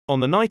On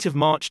the night of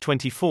March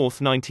 24,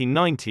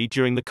 1990,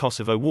 during the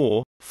Kosovo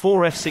War,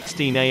 four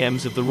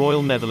F-16AMs of the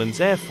Royal Netherlands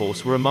Air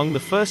Force were among the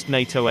first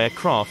NATO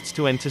aircrafts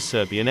to enter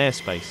Serbian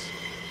airspace.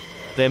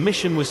 Their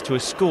mission was to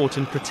escort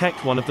and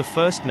protect one of the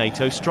first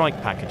NATO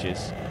strike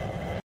packages.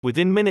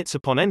 Within minutes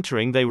upon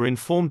entering, they were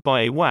informed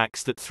by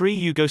AWACS that 3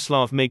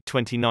 Yugoslav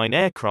MiG-29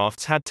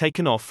 aircrafts had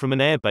taken off from an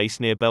airbase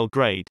near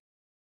Belgrade.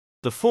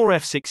 The four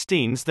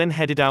F-16s then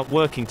headed out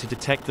working to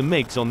detect the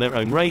MiGs on their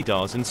own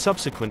radars, and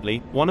subsequently,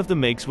 one of the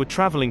MiGs were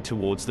traveling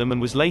towards them and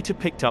was later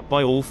picked up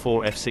by all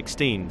four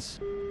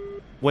F-16s.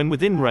 When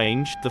within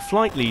range, the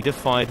flight leader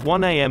fired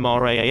one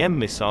AMRAAM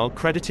missile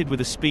credited with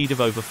a speed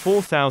of over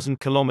 4,000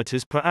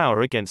 km per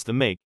hour against the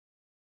MiG.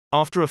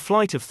 After a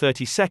flight of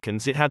 30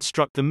 seconds, it had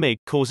struck the MiG,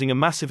 causing a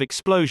massive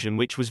explosion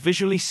which was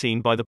visually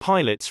seen by the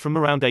pilots from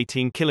around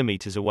 18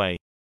 kilometers away.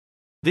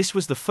 This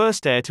was the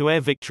first air-to-air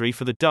victory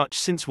for the Dutch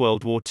since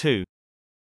World War II.